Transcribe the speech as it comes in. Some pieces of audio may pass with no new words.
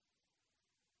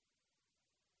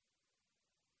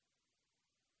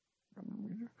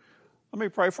Let me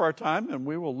pray for our time, and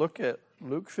we will look at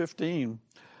Luke 15.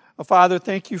 Father,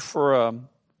 thank you for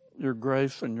your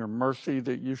grace and your mercy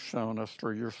that you've shown us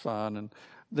through your Son. And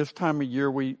this time of year,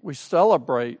 we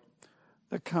celebrate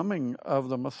the coming of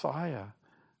the Messiah,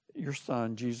 your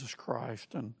Son, Jesus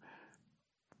Christ. And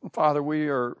Father, we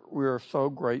are so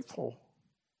grateful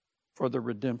for the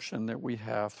redemption that we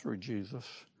have through Jesus.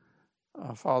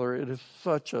 Father, it is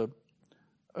such a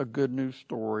good news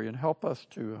story, and help us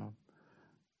to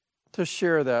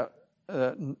share that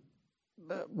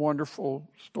wonderful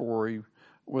story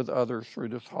with others through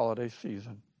this holiday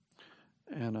season.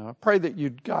 And pray that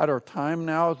you'd guide our time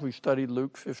now as we study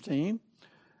Luke 15,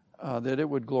 that it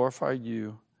would glorify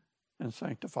you and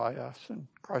sanctify us. In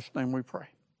Christ's name we pray.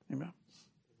 Amen.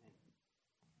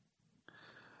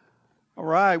 All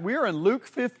right, we are in Luke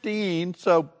 15,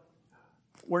 so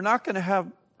we're not going to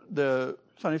have the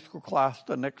Sunday school class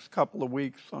the next couple of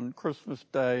weeks on Christmas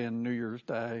Day and New Year's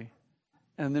Day.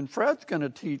 And then Fred's going to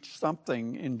teach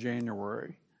something in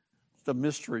January. It's a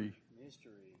mystery.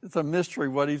 It's a mystery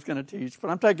what he's going to teach. But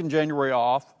I'm taking January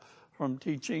off from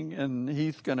teaching, and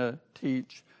he's going to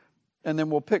teach. And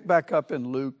then we'll pick back up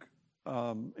in Luke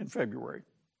in February.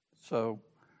 So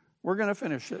we're going to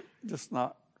finish it, just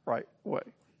not right way.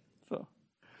 So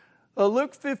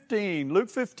Luke 15.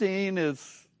 Luke 15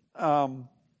 is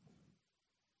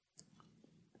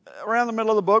around the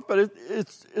middle of the book, but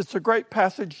it's a great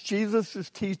passage. Jesus is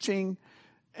teaching,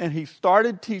 and he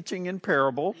started teaching in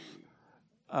parables.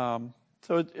 So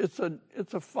it's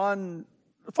a fun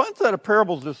set of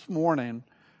parables this morning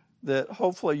that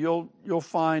hopefully you'll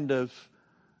find as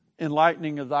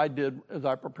enlightening as I did as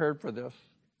I prepared for this.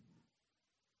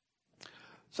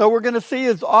 So we're going to see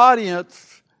his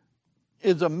audience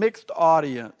is a mixed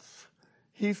audience.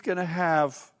 He's going to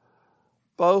have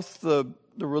both the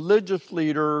religious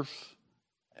leaders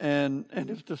and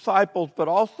his disciples, but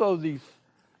also these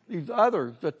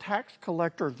others, the tax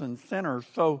collectors and sinners.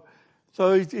 So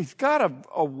he's got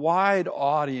a wide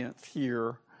audience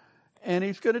here, and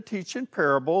he's going to teach in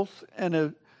parables.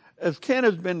 And as Ken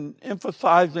has been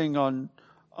emphasizing on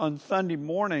Sunday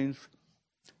mornings,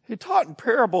 he taught in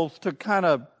parables to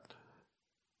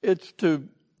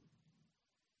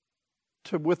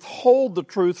withhold the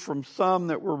truth from some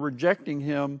that were rejecting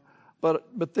him,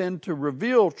 but then to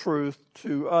reveal truth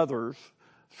to others.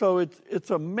 So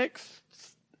it's a mixed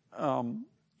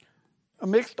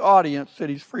audience that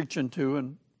he's preaching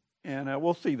to, and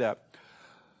we'll see that.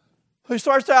 He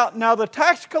starts out, now the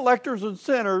tax collectors and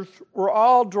sinners were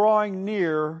all drawing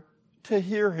near to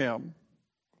hear him.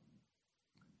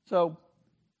 So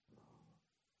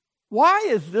why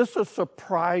is this a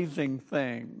surprising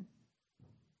thing?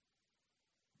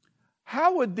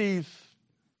 How would these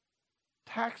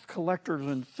tax collectors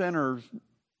and sinners,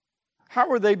 how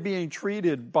were they being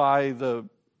treated by the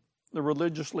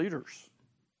religious leaders?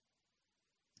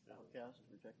 Outcast,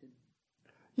 rejected.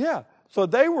 Yeah, so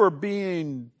they were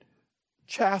being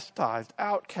chastised,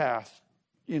 outcast.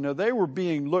 They were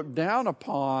being looked down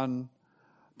upon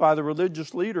by the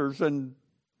religious leaders, and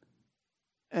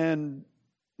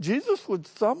Jesus would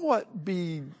somewhat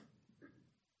be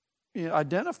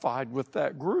identified with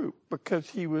that group because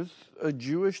he was a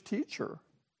Jewish teacher.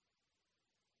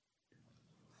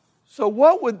 So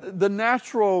what would the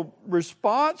natural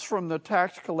response from the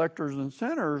tax collectors and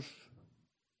sinners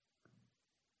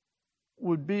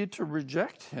would be to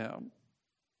reject him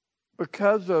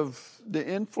because of the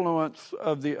influence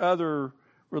of the other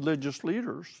religious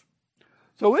leaders.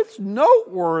 So it's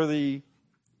noteworthy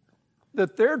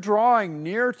that they're drawing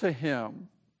near to him.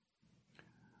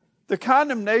 The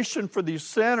condemnation for these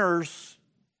sinners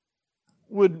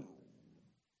would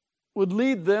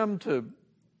lead them to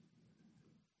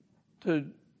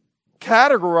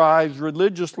categorize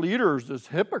religious leaders as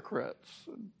hypocrites.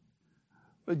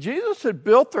 But Jesus had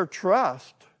built their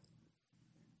trust.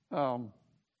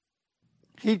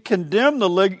 He condemned the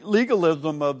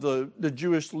legalism of the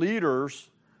Jewish leaders,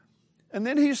 and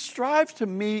then he strives to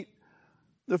meet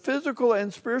the physical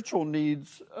and spiritual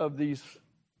needs of these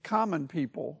common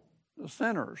people, the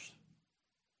sinners.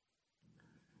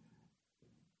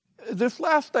 This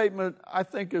last statement, I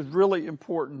think, is really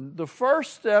important. The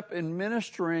first step in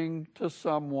ministering to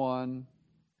someone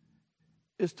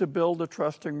is to build a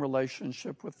trusting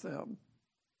relationship with them.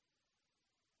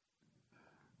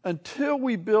 Until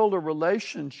we build a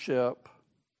relationship,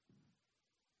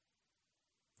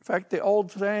 in fact, the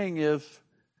old saying is,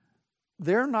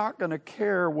 they're not going to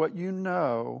care what you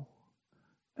know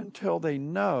until they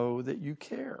know that you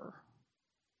care.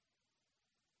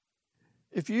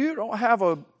 If you don't have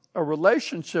a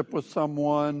relationship with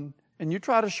someone and you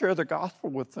try to share the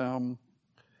gospel with them,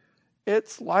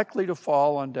 it's likely to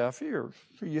fall on deaf ears.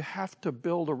 So you have to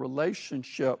build a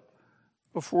relationship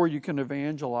before you can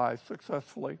evangelize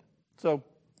successfully. So,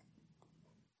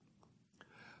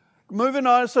 moving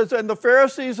on, it says, and the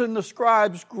Pharisees and the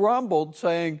scribes grumbled,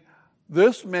 saying,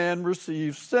 this man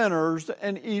receives sinners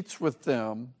and eats with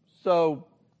them. So,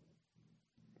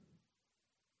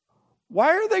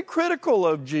 why are they critical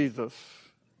of Jesus?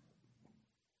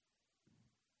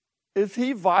 Is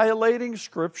he violating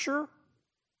Scripture?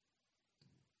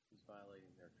 He's violating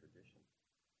their tradition.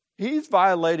 He's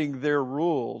violating their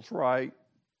rules, right?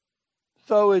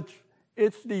 So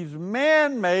it's these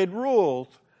man-made rules.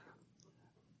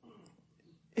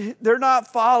 They're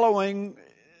not following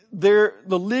the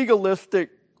legalistic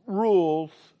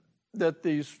rules that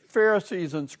these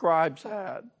Pharisees and scribes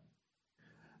had.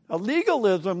 Now,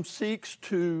 legalism seeks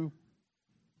to,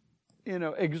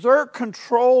 exert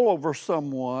control over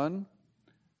someone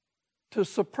to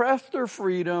suppress their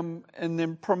freedom and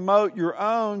then promote your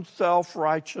own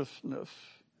self-righteousness.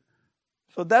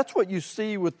 So that's what you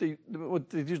see what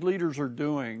these leaders are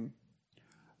doing.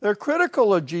 They're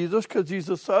critical of Jesus because he's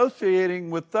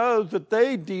associating with those that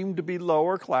they deem to be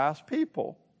lower class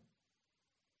people.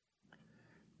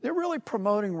 They're really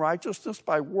promoting righteousness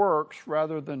by works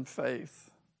rather than faith.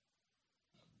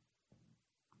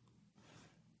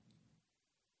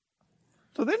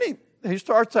 So then he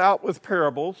starts out with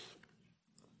parables.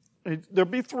 There'll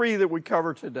be 3 that we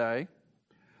cover today.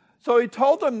 So he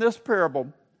told them this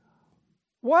parable.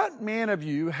 What man of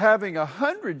you, having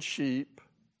 100 sheep,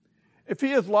 if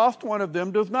he has lost one of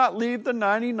them, does not leave the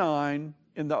 99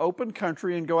 in the open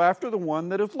country and go after the one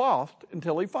that is lost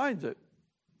until he finds it?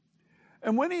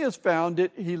 And when he has found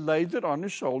it, he lays it on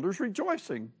his shoulders,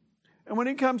 rejoicing. And when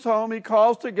he comes home, he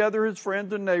calls together his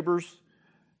friends and neighbors,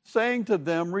 saying to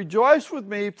them, rejoice with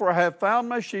me, for I have found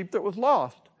my sheep that was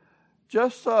lost.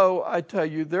 Just so, I tell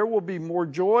you, there will be more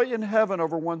joy in heaven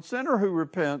over one sinner who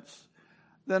repents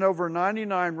than over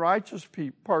 99 righteous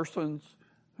persons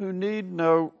who need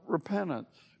no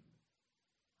repentance.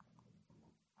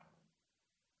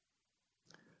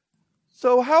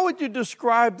 So how would you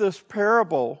describe this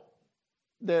parable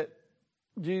that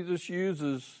Jesus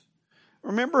uses?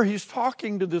 Remember, he's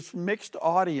talking to this mixed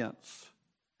audience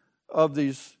of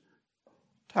these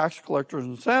tax collectors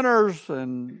and sinners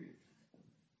and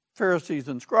Pharisees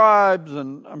and scribes,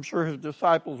 and I'm sure his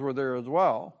disciples were there as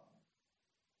well.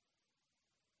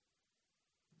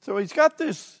 So he's got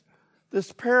this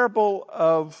parable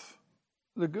of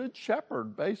the Good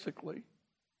Shepherd, basically.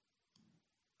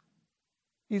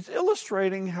 He's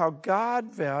illustrating how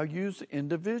God values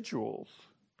individuals.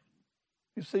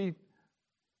 You see,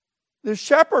 the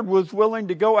shepherd was willing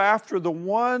to go after the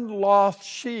one lost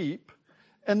sheep,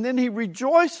 and then he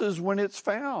rejoices when it's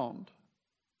found.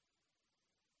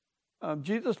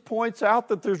 Jesus points out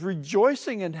that there's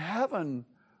rejoicing in heaven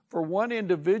for one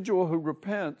individual who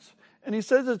repents, and he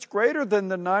says it's greater than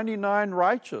the 99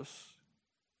 righteous.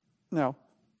 Now,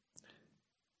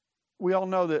 we all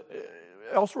know that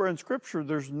elsewhere in Scripture,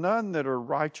 there's none that are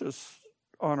righteous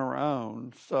on our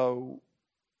own. So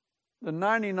the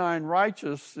 99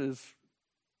 righteous is,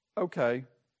 okay,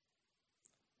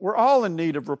 we're all in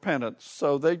need of repentance.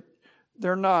 So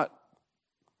they're not,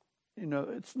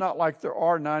 it's not like there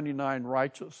are 99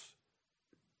 righteous.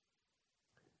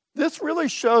 This really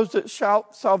shows that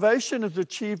salvation is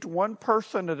achieved one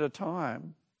person at a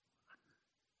time.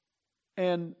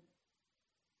 And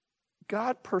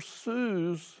God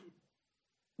pursues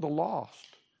the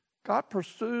lost. God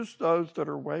pursues those that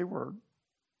are wayward.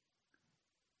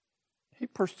 He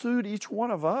pursued each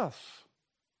one of us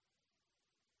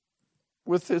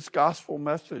with his gospel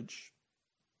message.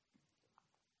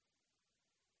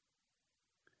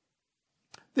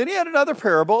 Then he had another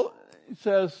parable. He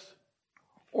says,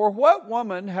 or what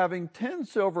woman having 10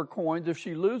 silver coins, if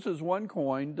she loses one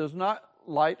coin, does not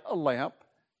light a lamp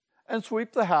and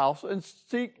sweep the house and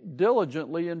seek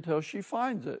diligently until she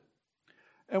finds it?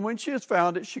 And when she has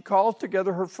found it, she calls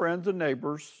together her friends and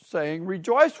neighbors, saying,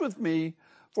 rejoice with me,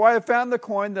 for I have found the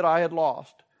coin that I had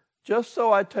lost. Just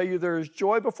so, I tell you, there is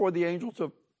joy before the angels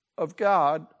of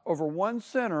God over one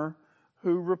sinner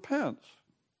who repents.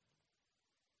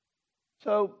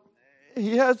 So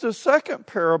he has a second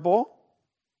parable.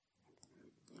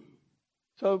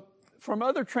 So from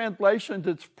other translations,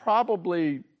 it's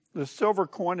probably, the silver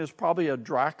coin is probably a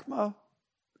drachma,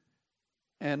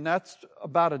 and that's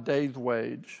about a day's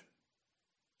wage.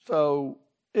 So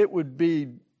it would be,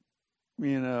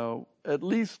 at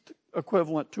least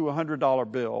equivalent to a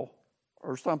 $100 bill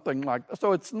or something like that.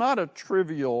 So it's not a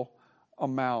trivial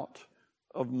amount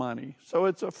of money. So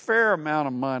it's a fair amount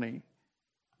of money.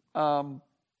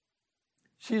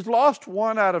 She's lost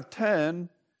 1 out of 10,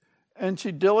 and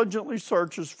she diligently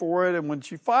searches for it, and when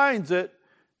she finds it,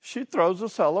 she throws a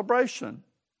celebration.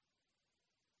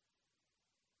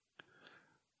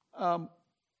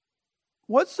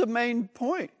 What's the main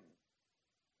point?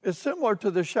 It's similar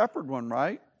to the shepherd one,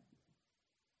 right?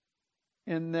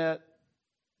 In that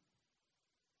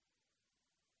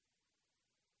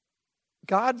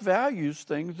God values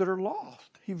things that are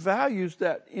lost. He values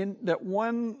that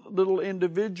one little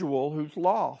individual who's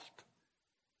lost.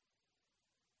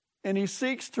 And he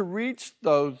seeks to reach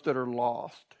those that are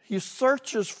lost. He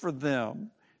searches for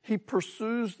them. He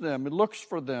pursues them. He looks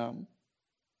for them.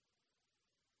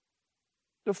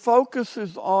 The focus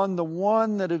is on the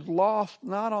one that is lost,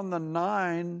 not on the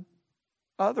 9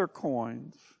 other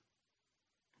coins.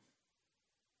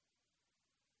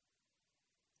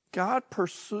 God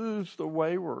pursues the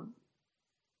wayward.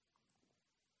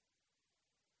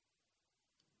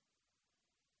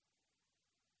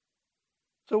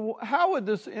 So how would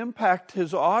this impact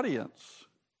his audience?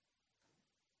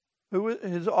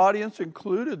 His audience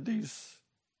included these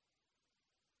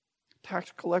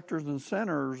tax collectors and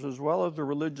sinners, as well as the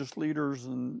religious leaders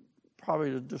and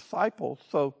probably the disciples.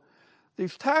 So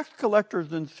these tax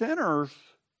collectors and sinners,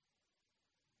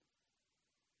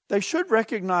 they should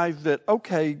recognize that,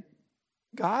 okay,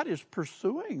 God is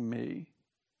pursuing me.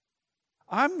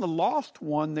 I'm the lost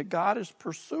one that God is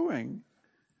pursuing.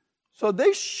 So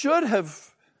they should have,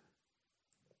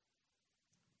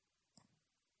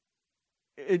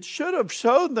 it should have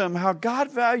showed them how God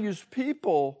values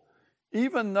people,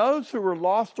 even those who were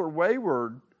lost or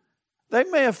wayward. They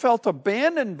may have felt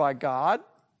abandoned by God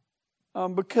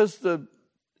because the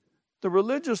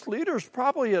religious leaders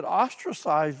probably had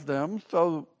ostracized them,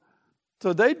 so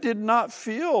they did not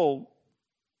feel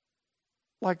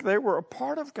like they were a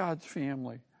part of God's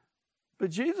family. But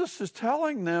Jesus is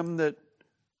telling them that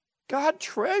God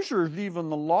treasures even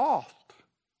the lost.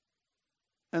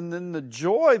 And then the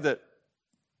joy that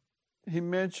he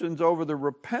mentions over the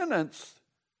repentance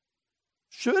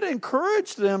should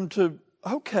encourage them to,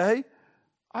 okay,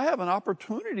 I have an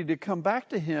opportunity to come back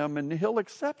to him and he'll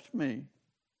accept me.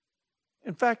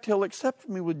 In fact, he'll accept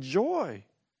me with joy.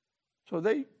 So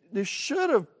this should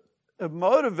have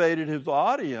motivated his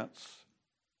audience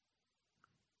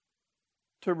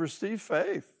to receive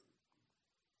faith.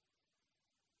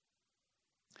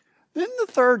 Then the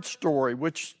third story,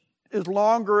 which is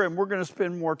longer and we're going to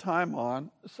spend more time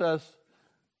on, says,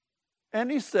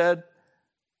 and he said,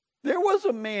 there was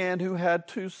a man who had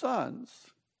 2 sons,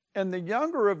 and the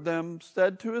younger of them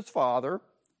said to his father,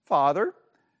 Father,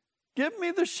 give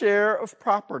me the share of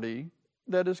property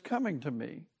that is coming to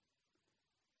me.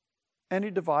 And he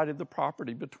divided the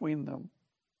property between them.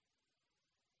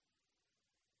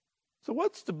 So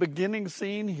what's the beginning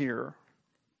scene here?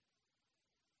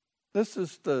 This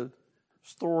is the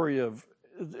story of,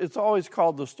 it's always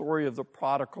called the story of the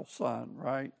prodigal son,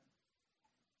 right?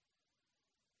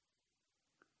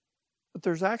 But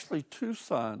there's actually 2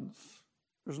 sons.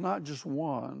 There's not just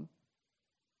one.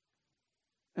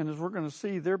 And as we're going to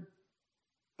see, they're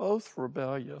both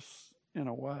rebellious in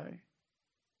a way.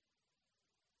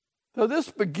 So this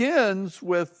begins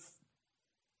with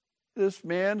this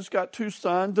man's got 2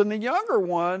 sons, and the younger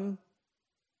one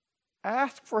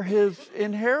asked for his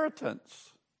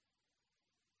inheritance.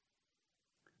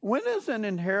 When is an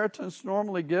inheritance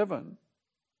normally given?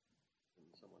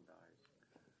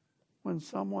 When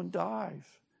someone dies.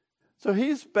 So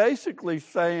he's basically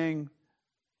saying,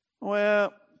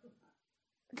 well,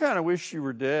 I kind of wish you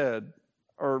were dead,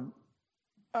 or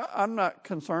I'm not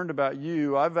concerned about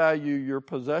you. I value your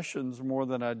possessions more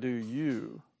than I do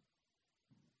you.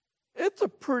 It's a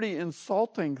pretty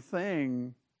insulting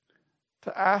thing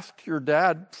to ask your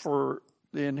dad for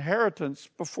the inheritance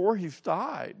before he's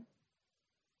died.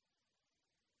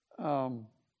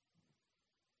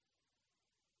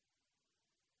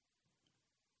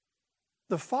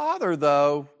 The father,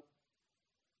 though,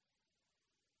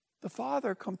 the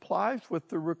father complies with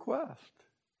the request.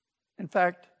 In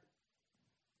fact,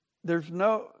 there's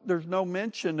no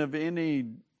mention of any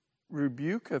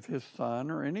rebuke of his son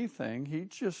or anything. He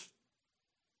just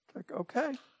like,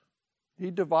 okay. He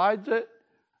divides it.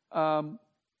 The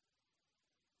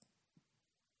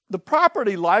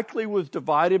property likely was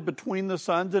divided between the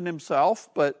sons and himself,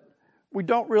 but we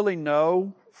don't really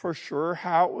know for sure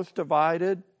how it was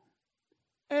divided.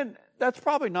 And that's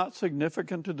probably not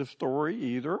significant to the story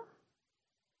either.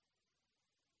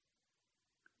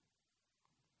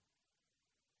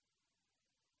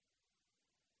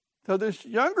 So this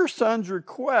younger son's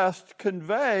request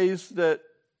conveys that,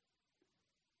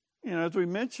 as we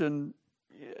mentioned,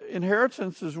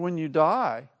 inheritance is when you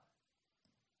die.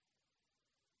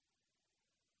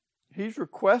 he's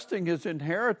requesting his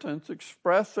inheritance,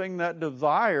 expressing that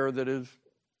desire that his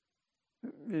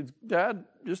dad,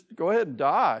 just go ahead and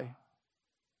die.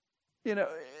 You know,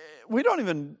 we don't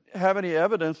even have any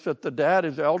evidence that the dad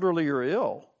is elderly or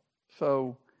ill.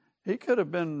 So he could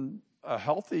have been a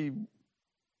healthy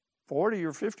 40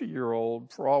 or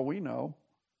 50-year-old for all we know.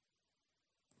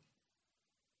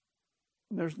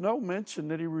 There's no mention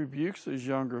that he rebukes his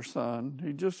younger son.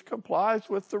 He just complies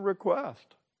with the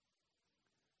request.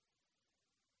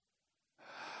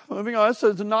 Moving on, it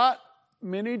says, not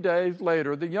many days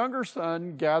later, the younger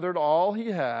son gathered all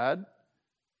he had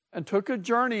and took a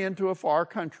journey into a far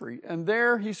country, and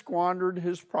there he squandered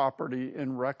his property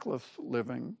in reckless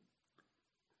living.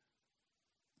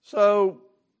 So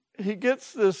he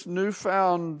gets this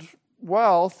newfound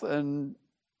wealth and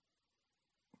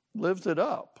lives it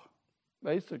up,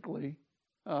 basically.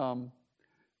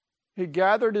 He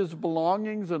gathered his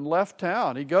belongings and left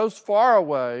town. He goes far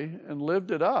away and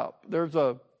lived it up.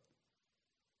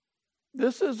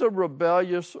 This is a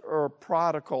rebellious or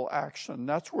prodigal action.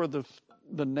 That's where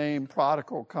the name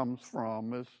prodigal comes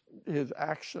from, is his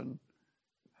action,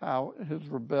 how his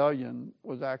rebellion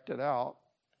was acted out.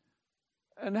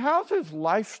 And how's his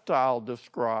lifestyle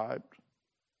described?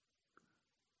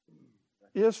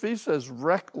 ESV says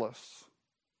reckless.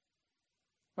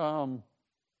 Other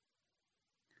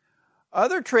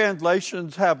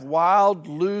translations have wild,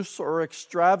 loose, or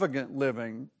extravagant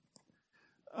living.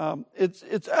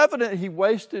 It's evident he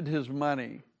wasted his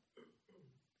money.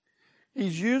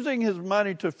 He's using his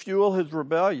money to fuel his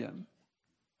rebellion.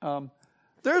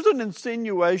 There's an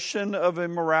insinuation of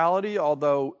immorality,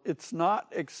 although it's not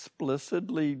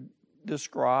explicitly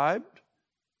described.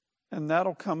 And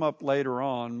that'll come up later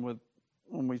on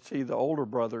when we see the older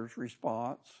brother's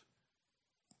response.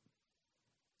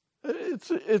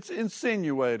 It's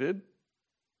insinuated.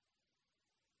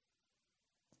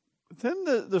 Then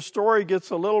the story gets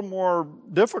a little more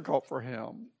difficult for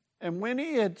him. And when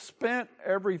he had spent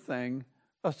everything,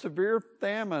 a severe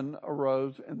famine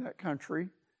arose in that country,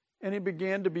 and he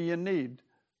began to be in need.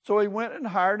 So he went and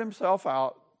hired himself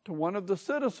out to one of the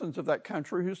citizens of that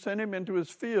country, who sent him into his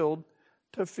field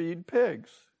to feed pigs.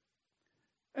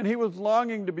 And he was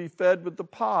longing to be fed with the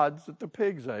pods that the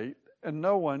pigs ate, and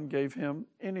no one gave him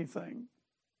anything.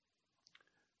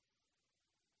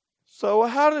 So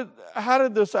how did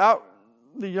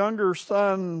the younger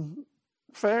son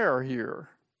fare here?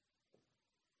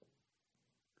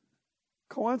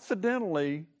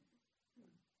 Coincidentally,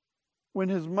 when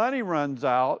his money runs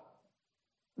out,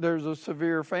 there's a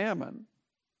severe famine.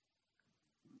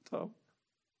 So,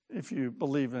 if you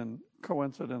believe in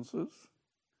coincidences.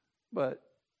 But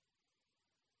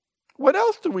what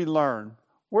else do we learn?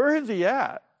 Where is he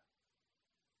at?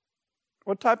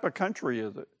 What type of country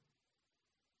is it?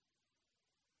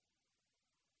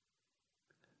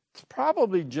 It's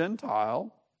probably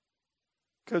Gentile,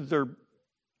 because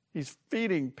he's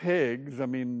feeding pigs. I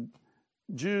mean,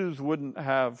 Jews wouldn't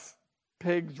have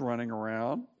pigs running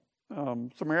around.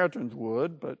 Samaritans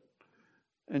would,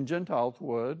 and Gentiles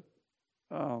would.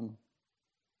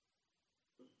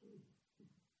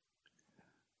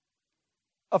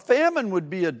 A famine would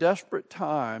be a desperate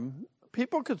time.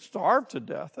 People could starve to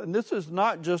death. And this is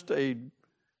not just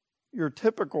your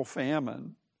typical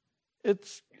famine.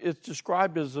 It's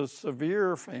described as a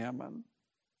severe famine.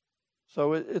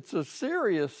 So it's a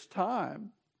serious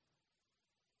time.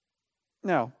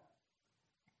 Now,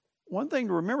 one thing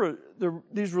to remember,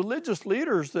 these religious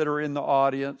leaders that are in the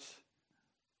audience,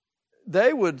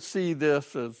 they would see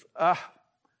this as,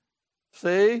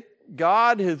 see,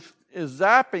 God is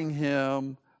zapping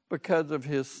him because of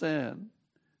his sin.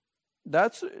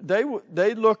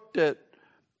 They looked at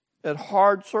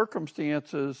hard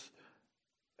circumstances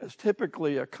as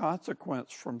typically a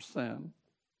consequence from sin.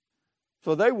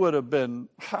 So they would have been,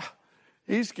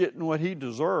 he's getting what he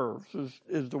deserves,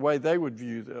 is the way they would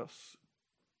view this.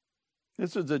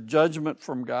 This is a judgment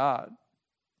from God.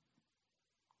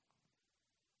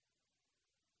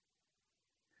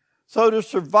 So to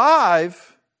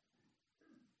survive,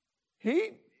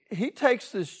 he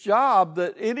takes this job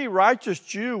that any righteous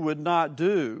Jew would not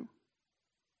do.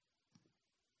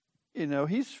 You know,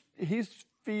 he's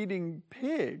feeding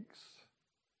pigs.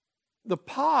 The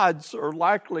pods are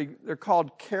they're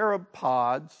called carob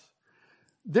pods.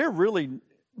 They're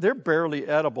barely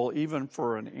edible even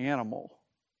for an animal,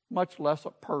 much less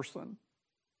a person.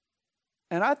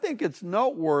 And I think it's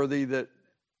noteworthy that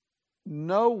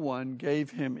no one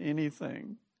gave him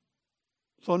anything.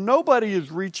 So nobody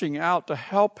is reaching out to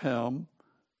help him,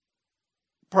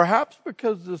 perhaps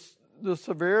because the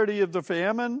severity of the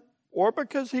famine, or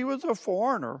because he was a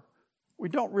foreigner. We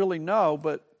don't really know,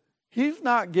 but He's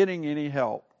not getting any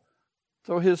help.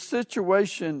 So his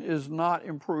situation is not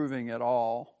improving at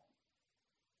all.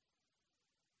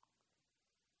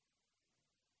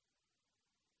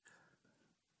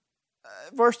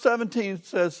 Verse 17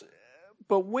 says,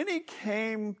 "But when he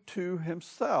came to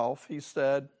himself, he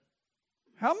said,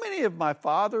 'How many of my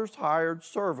father's hired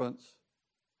servants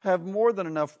have more than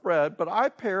enough bread, but I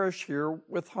perish here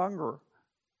with hunger?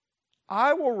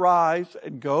 I will rise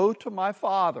and go to my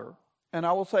father, and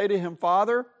I will say to him,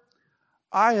 Father,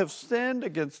 I have sinned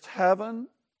against heaven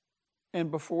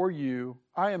and before you.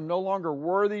 I am no longer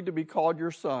worthy to be called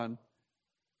your son.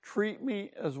 Treat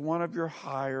me as one of your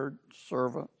hired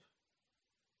servants.'"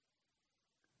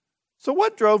 So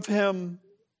what drove him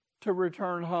to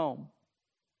return home?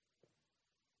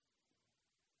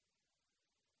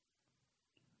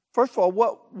 First of all,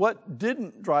 what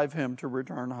didn't drive him to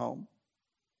return home?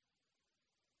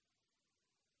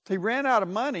 He ran out of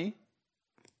money.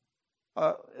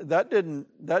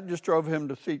 That just drove him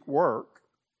to seek work.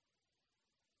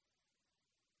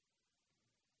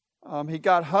 He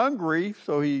got hungry,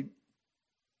 so he's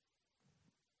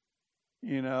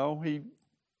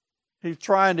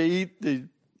trying to eat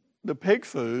the pig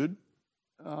food.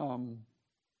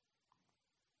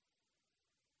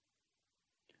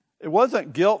 It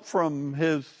wasn't guilt from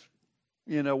his,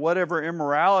 whatever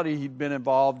immorality he'd been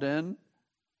involved in.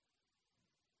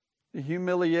 The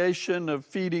humiliation of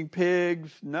feeding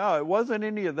pigs. No, it wasn't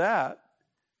any of that.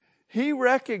 He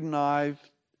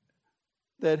recognized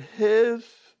that his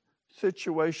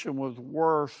situation was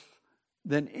worse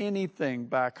than anything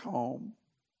back home.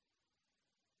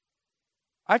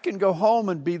 I can go home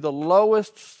and be the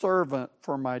lowest servant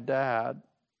for my dad,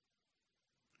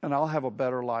 and I'll have a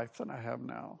better life than I have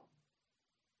now.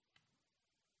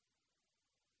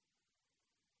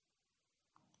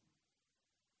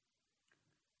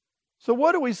 So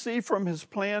what do we see from his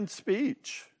planned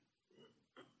speech?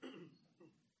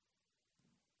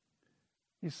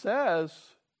 He says,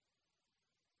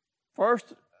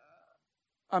 first,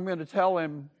 I'm going to tell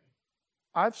him,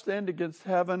 I've sinned against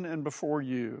heaven and before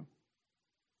you.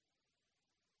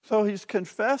 So he's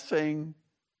confessing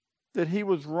that he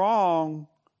was wrong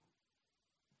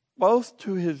both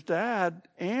to his dad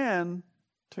and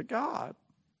to God.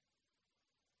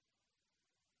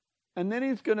 And then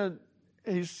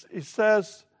he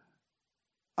says,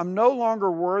 I'm no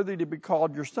longer worthy to be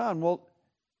called your son. Well,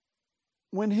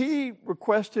 when he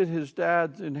requested his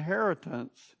dad's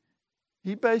inheritance,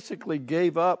 he basically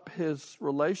gave up his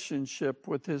relationship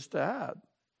with his dad.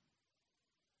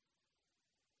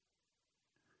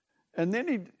 And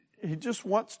then he just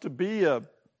wants to be a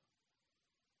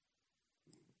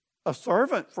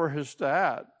servant for his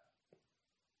dad.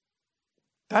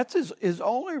 That's his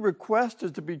only request,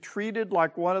 is to be treated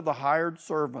like one of the hired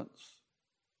servants.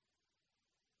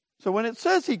 So when it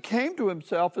says he came to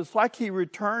himself, it's like he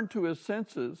returned to his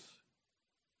senses.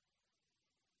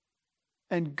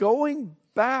 And going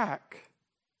back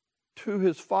to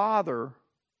his father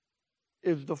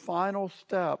is the final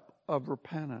step of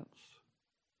repentance.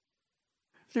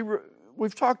 See,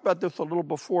 we've talked about this a little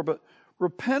before, but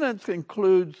repentance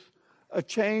includes a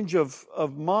change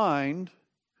of mind.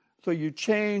 So you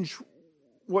change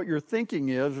what your thinking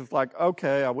is. It's like,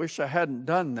 okay, I wish I hadn't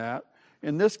done that.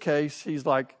 In this case, he's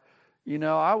like,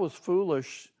 I was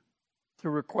foolish to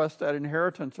request that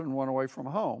inheritance and run away from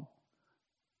home.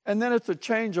 And then it's a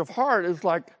change of heart. It's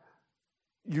like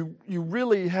you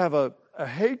really have a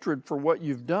hatred for what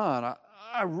you've done.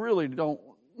 I really don't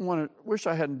wish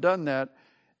I hadn't done that.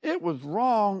 It was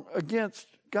wrong against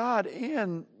God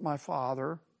and my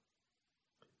father.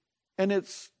 And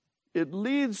it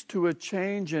leads to a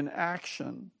change in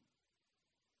action.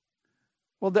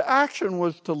 Well, the action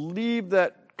was to leave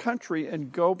that country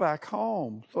and go back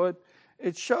home. So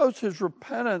it shows his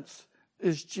repentance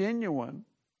is genuine.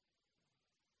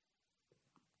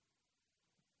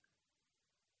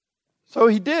 So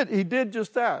he did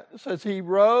just that. It says he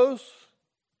rose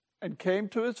and came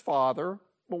to his father,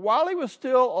 but while he was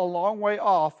still a long way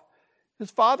off,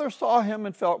 his father saw him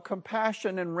and felt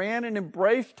compassion and ran and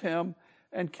embraced him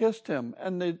and kissed him.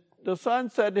 And the son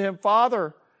said to him,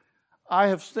 Father, I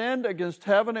have sinned against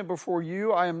heaven and before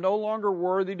you. I am no longer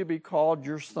worthy to be called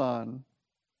your son.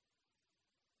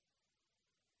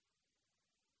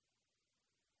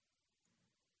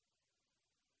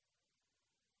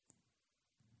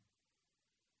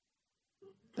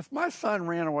 If my son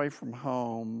ran away from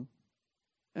home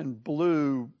and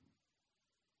blew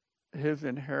his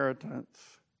inheritance,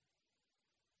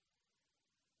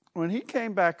 when he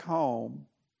came back home,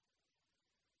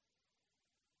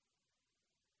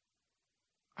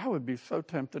 I would be so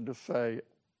tempted to say,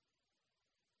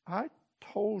 I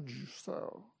told you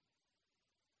so.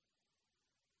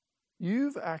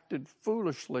 You've acted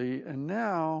foolishly, and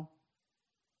now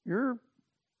you're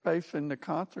facing the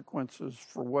consequences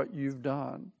for what you've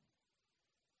done.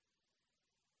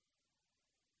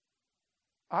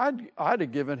 I'd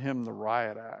have given him the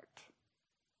riot act.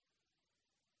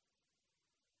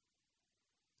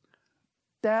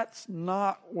 That's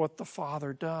not what the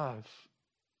Father does.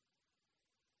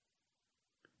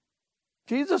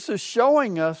 Jesus is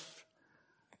showing us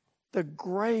the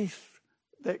grace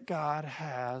that God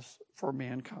has for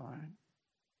mankind.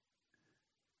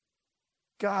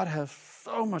 God has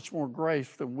so much more grace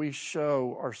than we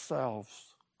show ourselves.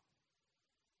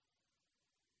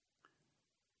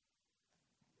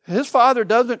 His Father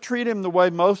doesn't treat him the way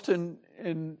most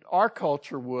in our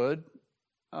culture would.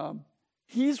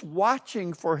 He's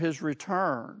watching for his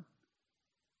return.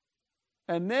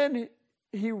 And then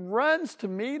he runs to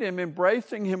meet him,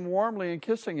 embracing him warmly and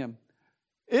kissing him.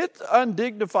 It's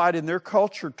undignified in their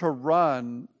culture to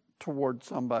run toward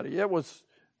somebody. It was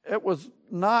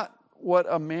not what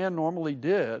a man normally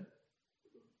did.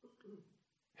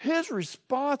 His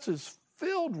response is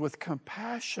filled with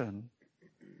compassion,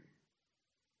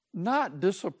 not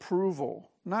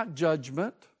disapproval, not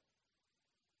judgment.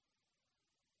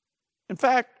 In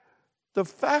fact, the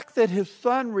fact that his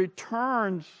son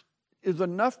returns is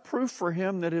enough proof for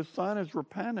him that his son has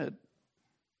repented.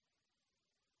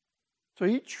 So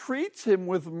he treats him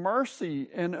with mercy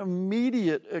and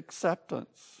immediate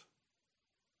acceptance.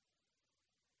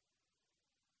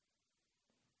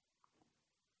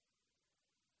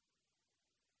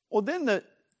 Well, then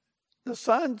the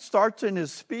son starts in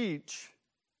his speech,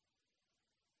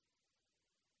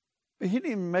 but he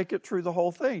didn't even make it through the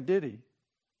whole thing, did he?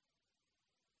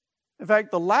 In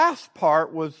fact, the last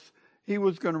part was he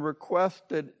was going to request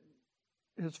that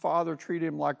his father treat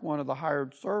him like one of the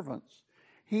hired servants.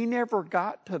 He never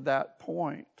got to that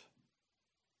point.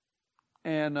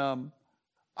 And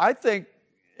I think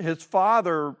his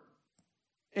father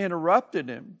interrupted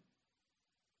him.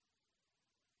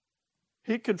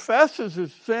 He confesses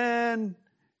his sin.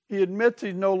 He admits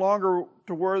he's no longer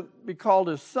to be called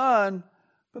his son.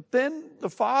 But then the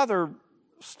father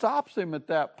stops him at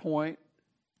that point.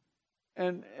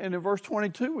 And in verse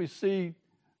 22 we see,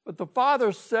 but the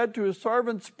father said to his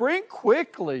servants, bring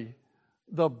quickly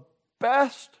the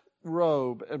best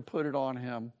robe and put it on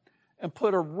him, and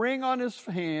put a ring on his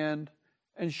hand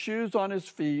and shoes on his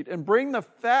feet, and bring the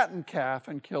fattened calf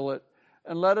and kill it,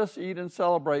 and let us eat and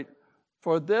celebrate.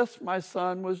 For this my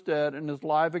son was dead and is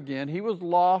alive again. He was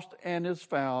lost and is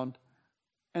found.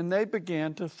 And they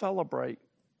began to celebrate.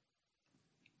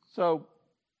 So,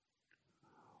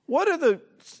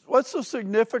 what's the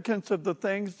significance of the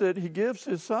things that he gives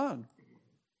his son?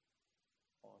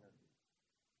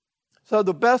 So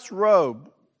the best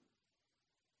robe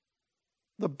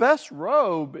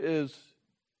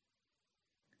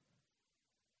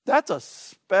that's a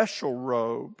special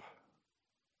robe.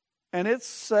 And it's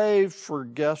saved for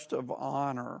guests of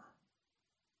honor.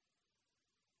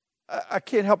 I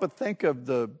can't help but think of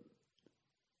the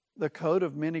coat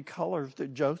of many colors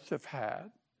that Joseph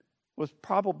had. Was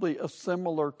probably a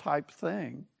similar type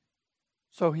thing.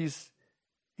 So he's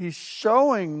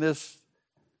showing this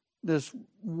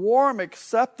warm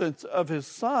acceptance of his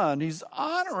son. He's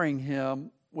honoring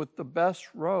him with the best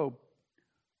robe.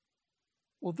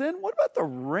 Well, then what about the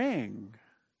ring?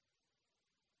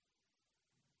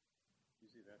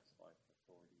 Usually that's like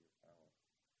authority or power.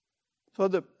 So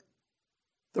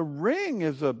the ring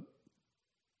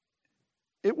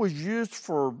it was used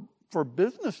for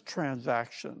business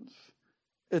transactions.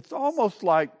 It's almost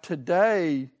like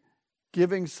today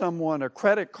giving someone a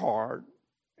credit card.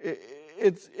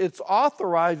 It's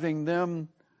authorizing them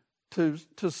to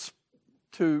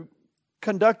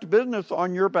conduct business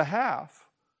on your behalf.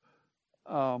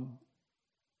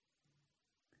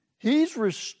 He's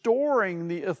restoring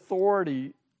the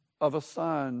authority of a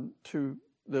son to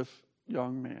this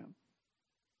young man.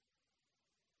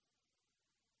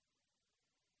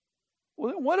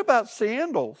 Well, then what about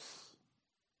sandals?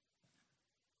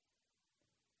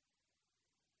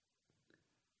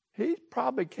 He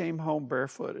probably came home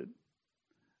barefooted.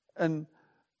 And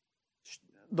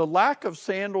the lack of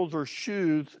sandals or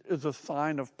shoes is a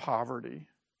sign of poverty.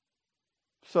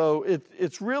 So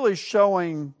it's really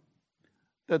showing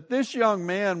that this young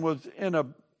man was in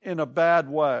a bad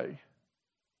way.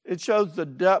 It shows the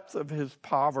depth of his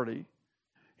poverty.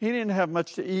 He didn't have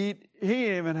much to eat. He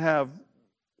didn't even have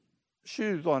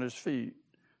shoes on his feet.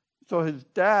 So his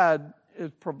dad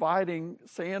is providing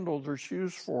sandals or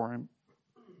shoes for him.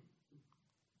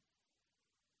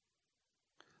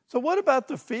 So what about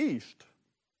the feast?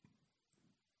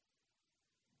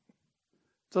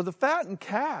 So the fattened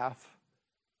calf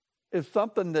is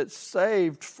something that's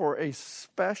saved for a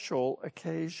special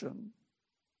occasion.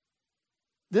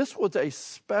 This was a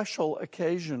special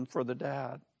occasion for the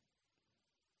dad.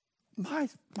 My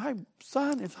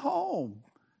son is home.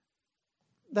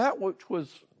 That which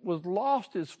was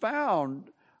lost is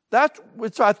found. That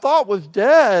which I thought was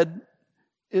dead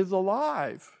is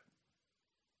alive.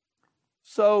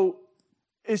 So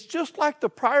it's just like the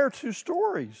prior two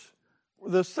stories.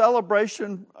 The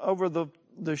celebration over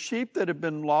the sheep that had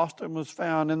been lost and was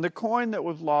found, and the coin that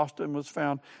was lost and was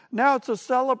found. Now it's a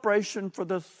celebration for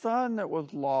the son that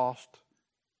was lost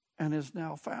and is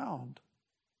now found.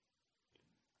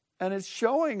 And it's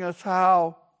showing us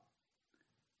how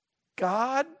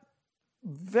God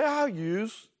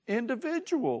values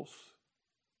individuals.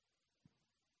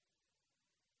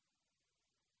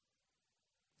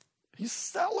 He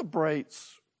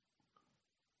celebrates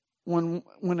when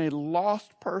a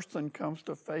lost person comes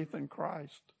to faith in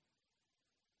Christ.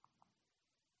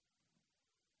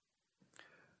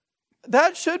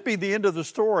 That should be the end of the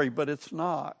story, but it's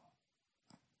not.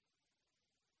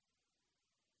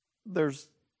 There's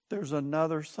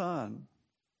another son,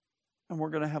 and we're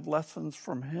going to have lessons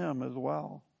from him as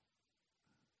well.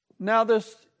 Now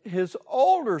his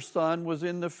older son was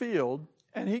in the field,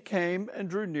 and he came and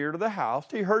drew near to the house.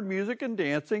 He heard music and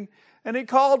dancing, and he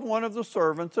called one of the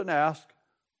servants and asked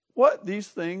what these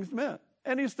things meant.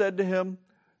 And he said to him,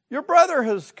 "Your brother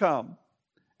has come,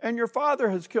 and your father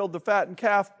has killed the fattened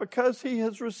calf because he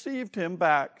has received him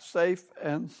back safe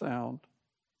and sound."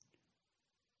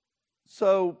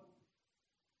 So,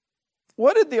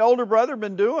 what had the older brother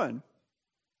been doing?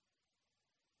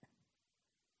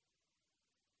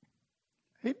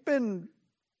 He'd been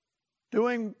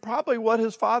doing probably what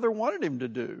his father wanted him to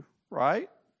do, right?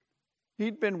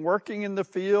 He'd been working in the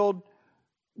field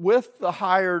with the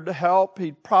hired help.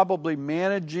 He'd probably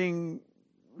managing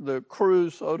the crew,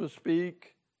 so to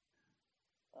speak.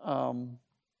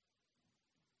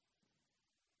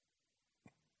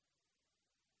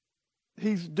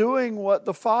 He's doing what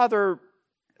the father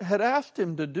had asked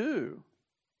him to do.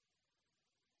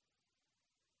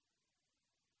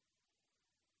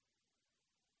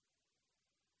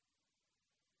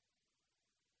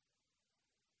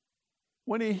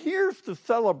 When he hears the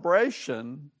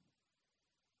celebration,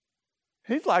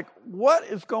 he's like, what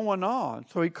is going on?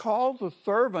 So he calls a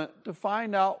servant to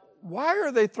find out, why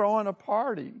are they throwing a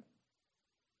party?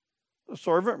 The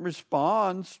servant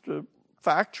responds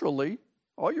factually,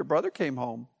 oh, your brother came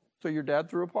home, so your dad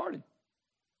threw a party.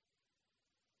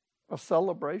 A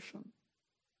celebration.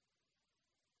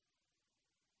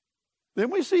 Then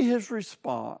we see his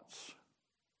response.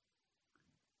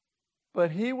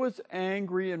 But he was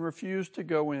angry and refused to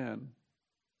go in.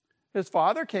 His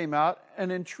father came out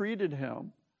and entreated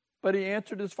him. But he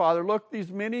answered his father, "Look, these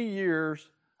many years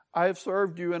I have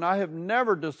served you, and I have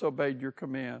never disobeyed your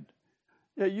command.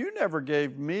 Yet you never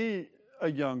gave me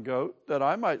a young goat that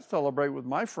I might celebrate with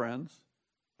my friends.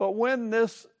 But when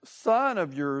this son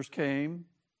of yours came,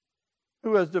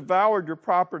 who has devoured your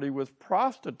property with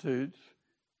prostitutes,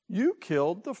 you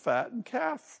killed the fattened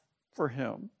calf for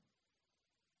him."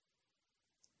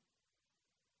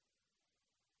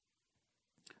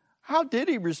 How did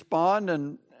he respond,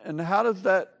 and how does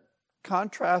that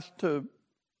contrast to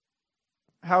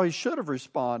how he should have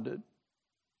responded?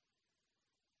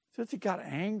 It says he got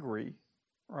angry,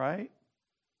 right?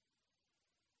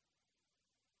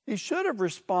 He should have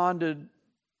responded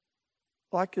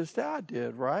like his dad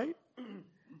did, right?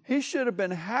 He should have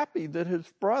been happy that his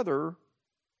brother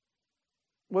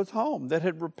was home, that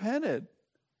had repented.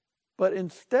 But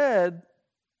instead,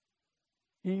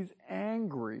 he's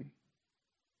angry.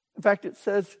 In fact, it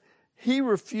says he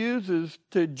refuses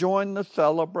to join the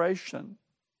celebration.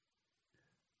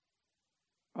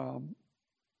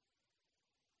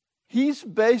 He's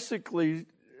basically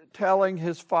telling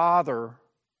his father,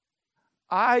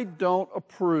 I don't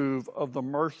approve of the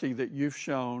mercy that you've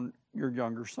shown your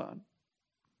younger son.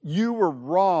 You were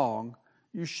wrong.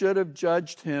 You should have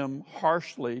judged him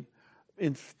harshly.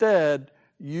 Instead,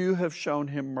 you have shown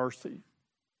him mercy.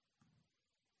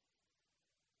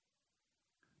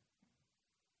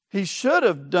 He should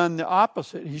have done the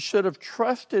opposite. He should have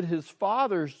trusted his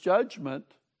father's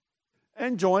judgment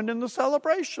and joined in the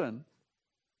celebration.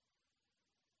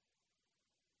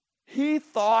 He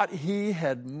thought he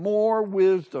had more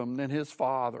wisdom than his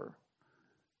father.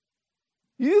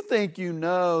 You think you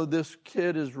know this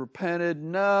kid has repented?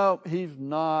 No, he's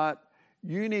not.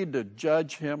 You need to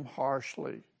judge him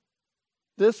harshly.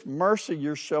 This mercy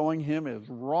you're showing him is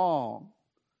wrong.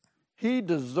 He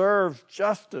deserves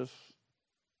justice.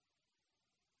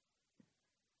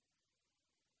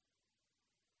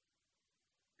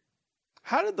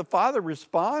 how did the father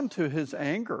respond to his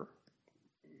anger?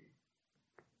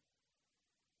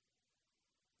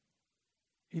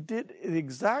 He did the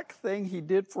exact thing he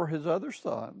did for his other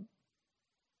son.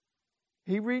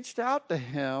 He reached out to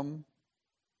him.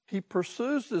 He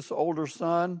pursues this older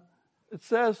son. It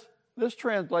says, this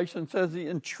translation says he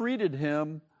entreated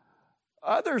him.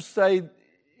 Others say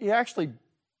he actually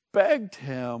begged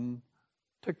him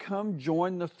to come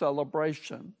join the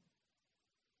celebration.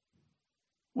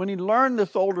 When he learned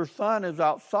this older son is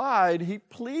outside, he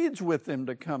pleads with him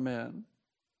to come in.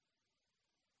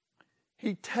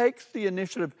 He takes the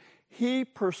initiative. He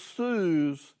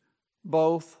pursues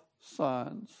both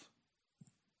sons.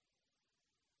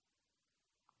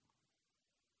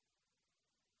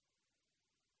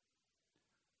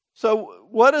 So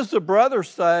what does the brother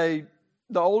say,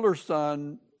 the older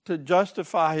son, to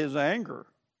justify his anger?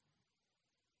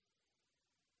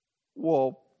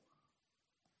 Well,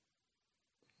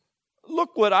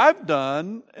 look what I've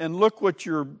done, and look what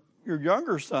your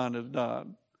younger son has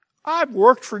done. I've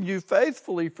worked for you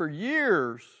faithfully for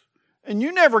years, and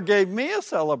you never gave me a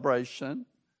celebration.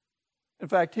 In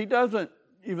fact, he doesn't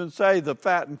even say the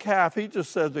fattened calf. He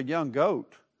just says a young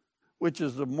goat, which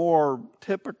is the more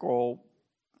typical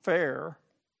fare.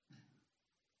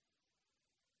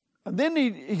 And then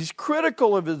he's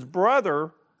critical of his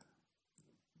brother.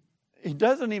 He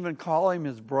doesn't even call him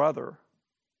his brother.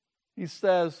 He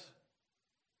says,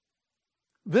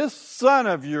 this son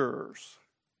of yours.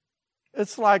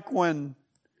 It's like when,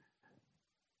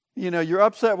 you're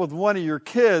upset with one of your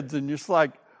kids and you're just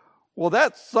like, well,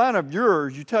 that son of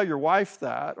yours, you tell your wife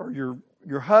that, or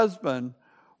your husband,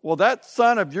 well, that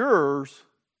son of yours,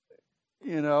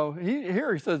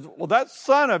 here he says, well, that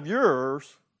son of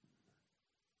yours,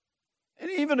 and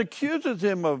he even accuses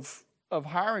him of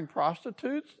hiring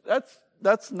prostitutes.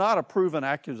 That's not a proven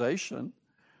accusation.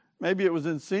 Maybe it was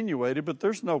insinuated, but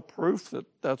there's no proof that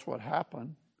that's what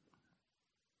happened.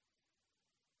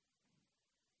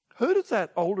 Who does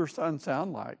that older son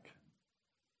sound like?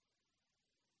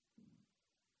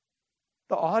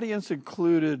 The audience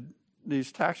included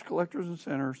these tax collectors and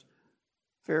sinners,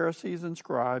 Pharisees and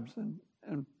scribes,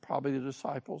 and probably the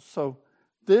disciples. So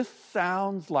this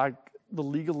sounds like the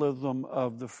legalism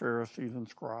of the Pharisees and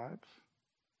scribes.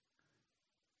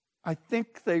 I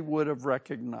think they would have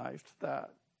recognized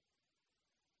that.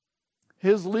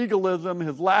 His legalism,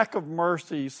 his lack of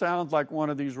mercy sounds like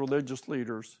one of these religious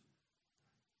leaders.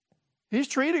 He's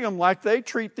treating them like they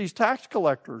treat these tax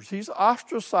collectors. He's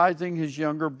ostracizing his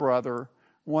younger brother,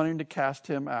 wanting to cast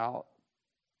him out.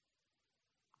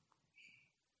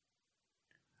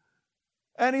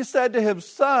 And he said to him,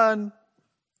 son,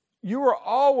 you are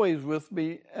always with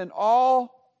me, and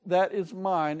all that is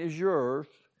mine is yours.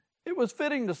 It was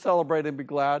fitting to celebrate and be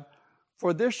glad,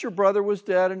 for this your brother was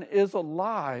dead and is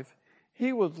alive.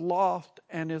 He was lost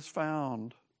and is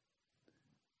found.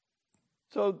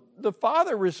 So the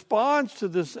father responds to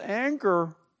this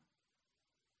anger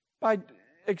by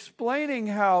explaining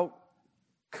how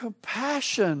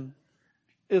compassion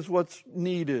is what's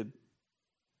needed.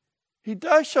 He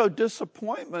does show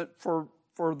disappointment for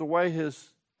the way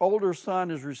his older son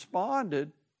has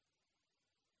responded.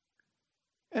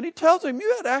 And he tells him,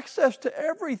 you had access to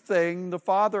everything the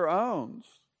father owns.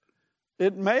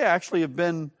 It may actually have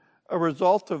been a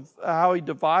result of how he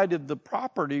divided the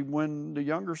property when the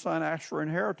younger son asked for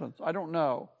inheritance. I don't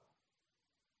know.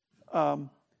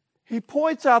 He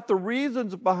points out the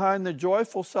reasons behind the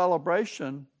joyful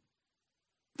celebration,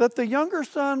 that the younger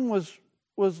son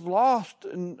was lost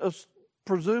and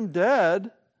presumed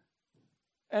dead,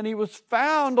 and he was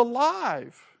found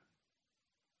alive.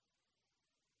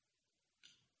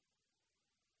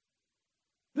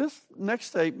 This next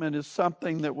statement is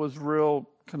something that was real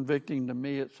convicting to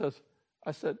me. It says,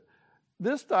 I said,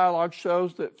 this dialogue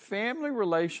shows that family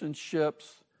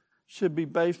relationships should be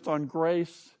based on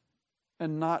grace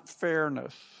and not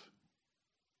fairness.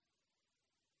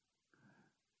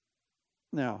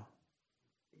 Now,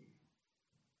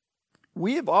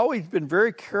 we have always been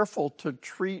very careful to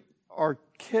treat our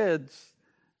kids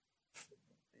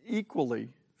equally,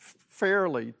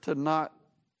 fairly, to not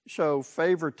show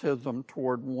favoritism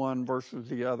toward one versus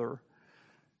the other.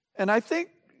 And I think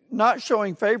not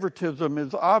showing favoritism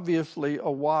is obviously a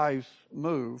wise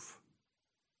move.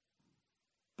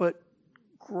 But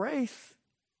grace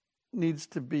needs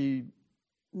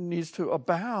to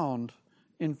abound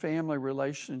in family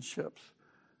relationships.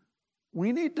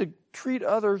 We need to treat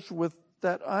others with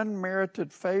that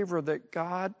unmerited favor that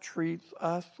God treats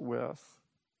us with.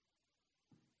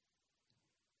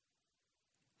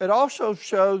 It also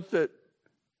shows that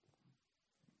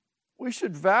we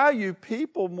should value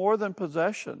people more than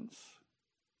possessions.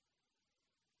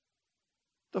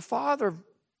 the father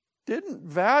didn't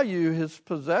value his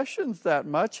possessions that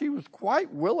much. He was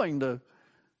quite willing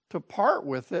to part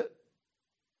with it.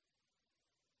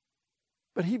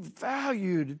 But he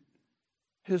valued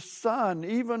his son,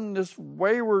 even this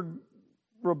wayward,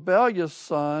 rebellious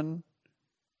son,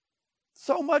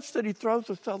 so much that he throws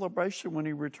a celebration when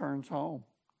he returns home.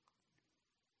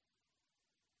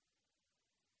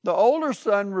 The older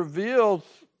son reveals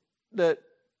that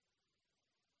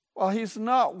while he's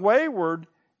not wayward,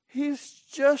 he's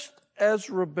just as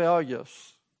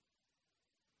rebellious.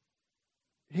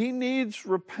 He needs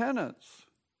repentance.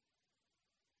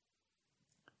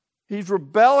 He's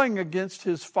rebelling against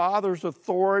his father's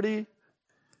authority,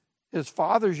 his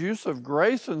father's use of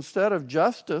grace instead of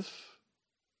justice.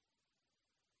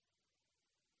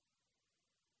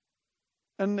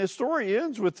 And the story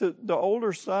ends with the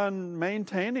older son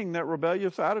maintaining that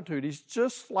rebellious attitude. He's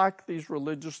just like these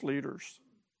religious leaders.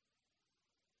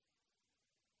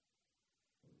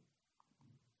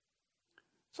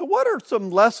 So what are some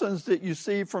lessons that you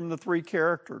see from the three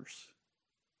characters?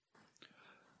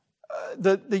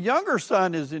 The younger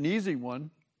son is an easy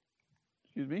one.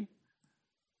 Excuse me.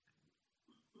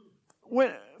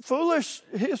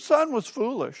 His son was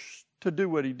foolish to do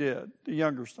what he did, the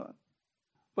younger son.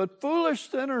 But foolish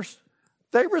sinners,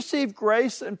 they receive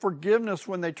grace and forgiveness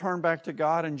when they turn back to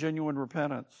God in genuine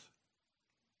repentance.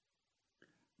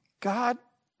 God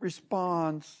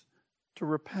responds to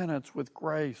repentance with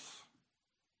grace.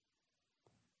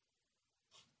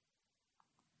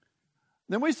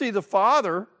 Then we see the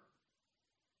father.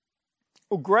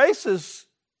 Well, grace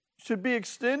should be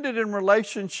extended in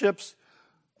relationships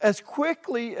as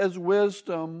quickly as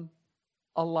wisdom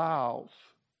allows.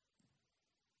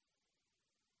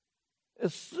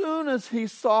 As soon as he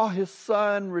saw his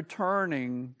son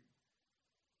returning,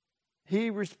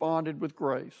 he responded with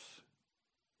grace.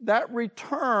 That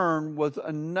return was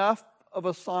enough of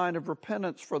a sign of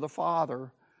repentance for the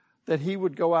father that he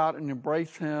would go out and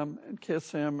embrace him and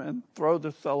kiss him and throw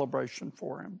the celebration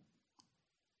for him.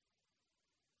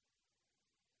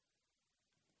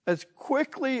 As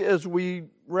quickly as we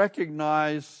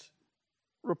recognize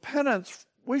repentance,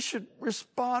 we should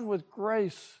respond with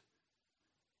grace.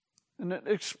 And it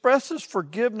expresses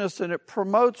forgiveness and it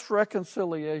promotes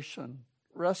reconciliation,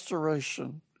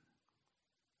 restoration.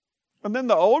 And then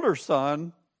the older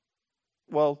son,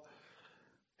 well,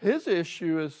 his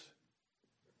issue is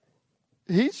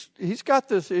he's got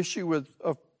this issue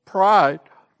of pride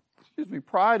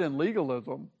and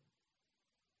legalism.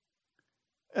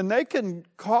 And they can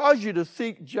cause you to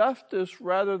seek justice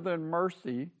rather than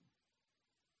mercy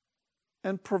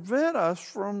and prevent us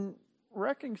from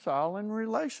reconciling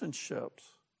relationships.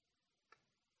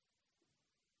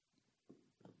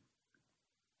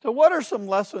 So what are some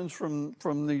lessons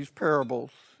from these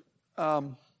parables?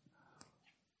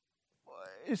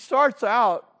 It starts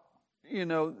out,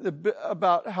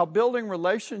 about how building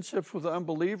relationships with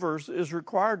unbelievers is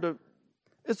required to,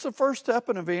 it's the first step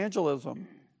in evangelism.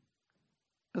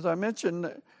 As I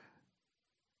mentioned,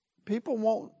 people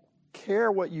won't care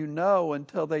what you know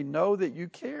until they know that you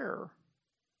care.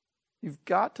 You've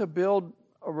got to build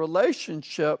a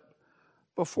relationship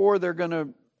before they're going to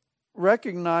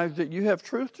recognize that you have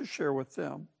truth to share with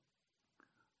them.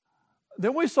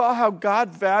 Then we saw how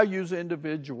God values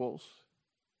individuals.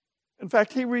 In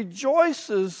fact, He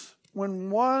rejoices when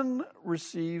one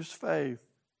receives faith.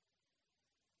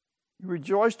 He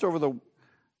rejoiced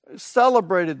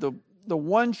celebrated the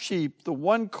one sheep, the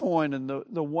one coin, and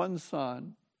the one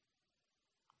son.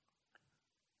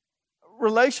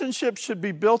 Relationships should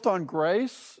be built on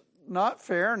grace, not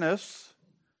fairness,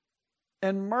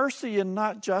 and mercy and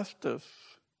not justice.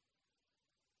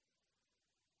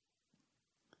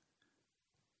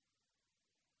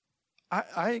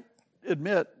 I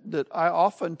admit that I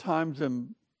oftentimes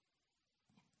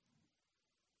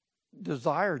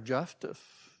desire justice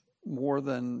more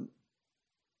than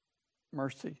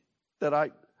mercy.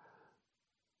 That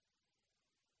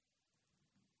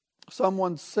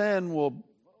someone's sin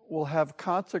will have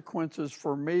consequences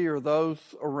for me or those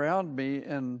around me,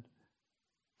 and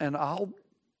I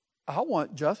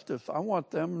want justice. I want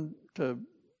them to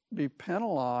be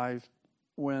penalized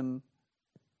when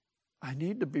I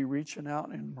need to be reaching out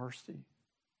in mercy.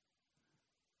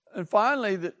 And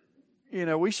finally,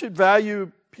 we should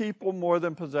value people more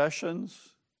than possessions.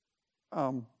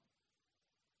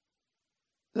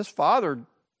 This father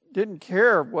didn't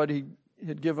care what he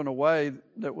had given away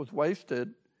that was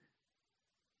wasted.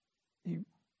 He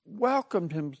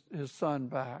welcomed his son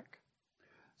back.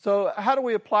 So how do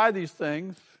we apply these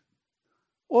things?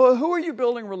 Well, who are you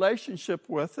building relationship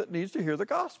with that needs to hear the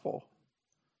gospel?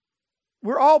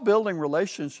 we're all building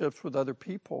relationships with other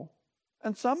people,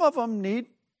 and some of them need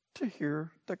to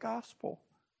hear the gospel.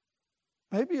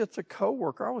 Maybe it's a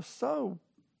coworker. I was so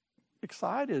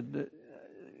excited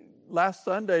last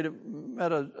Sunday to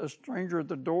met a stranger at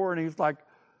the door, and he's like,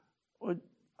 well,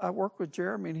 I work with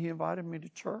Jeremy, and he invited me to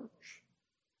church.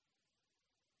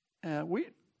 And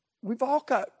we've all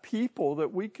got people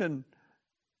that we can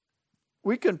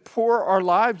pour our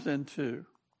lives into.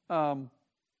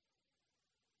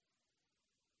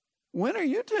 When are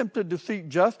you tempted to seek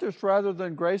justice rather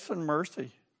than grace and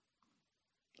mercy?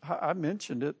 I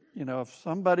mentioned it. If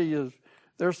somebody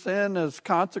their sin has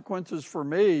consequences for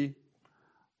me,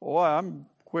 boy, I'm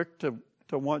quick to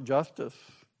want justice.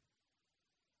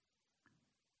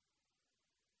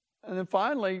 And then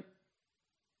finally,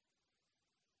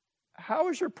 how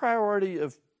is your priority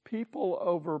of people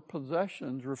over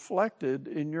possessions reflected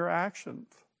in your actions?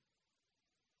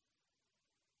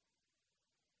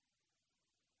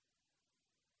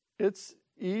 It's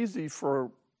easy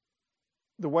for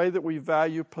the way that we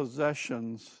value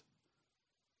possessions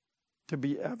to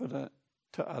be evident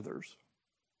to others.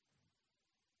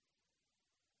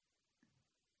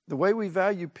 The way we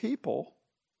value people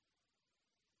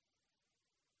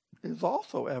is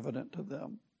also evident to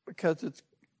them because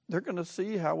they're going to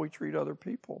see how we treat other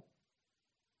people.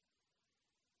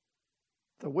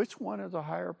 So which one is a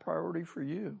higher priority for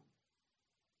you?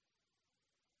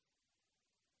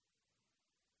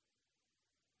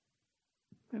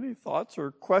 Any thoughts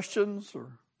or questions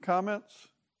or comments?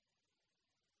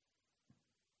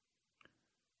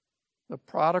 The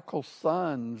prodigal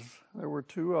sons, there were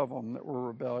two of them that were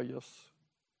rebellious.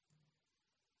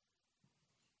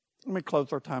 Let me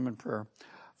close our time in prayer.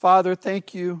 Father,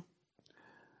 thank you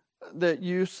that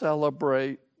you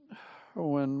celebrate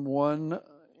when one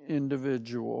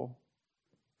individual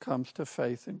comes to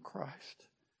faith in Christ.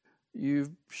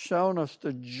 You've shown us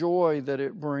the joy that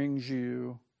it brings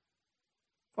you.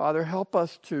 Father, help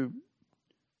us to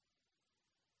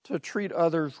treat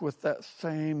others with that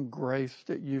same grace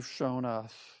that you've shown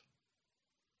us.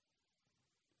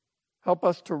 Help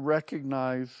us to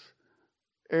recognize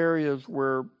areas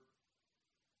where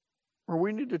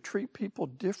we need to treat people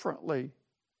differently,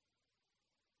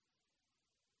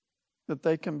 that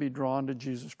they can be drawn to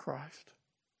Jesus Christ.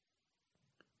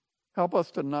 Help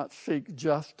us to not seek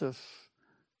justice,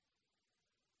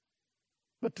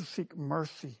 but to seek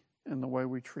mercy in the way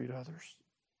we treat others.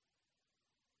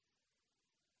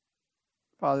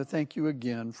 Father, thank you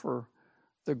again for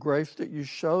the grace that you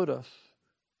showed us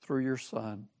through your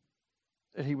Son,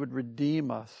 that he would redeem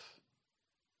us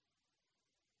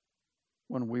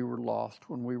when we were lost,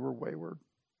 when we were wayward.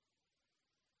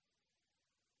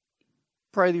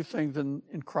 Pray these things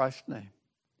in Christ's name.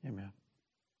 Amen.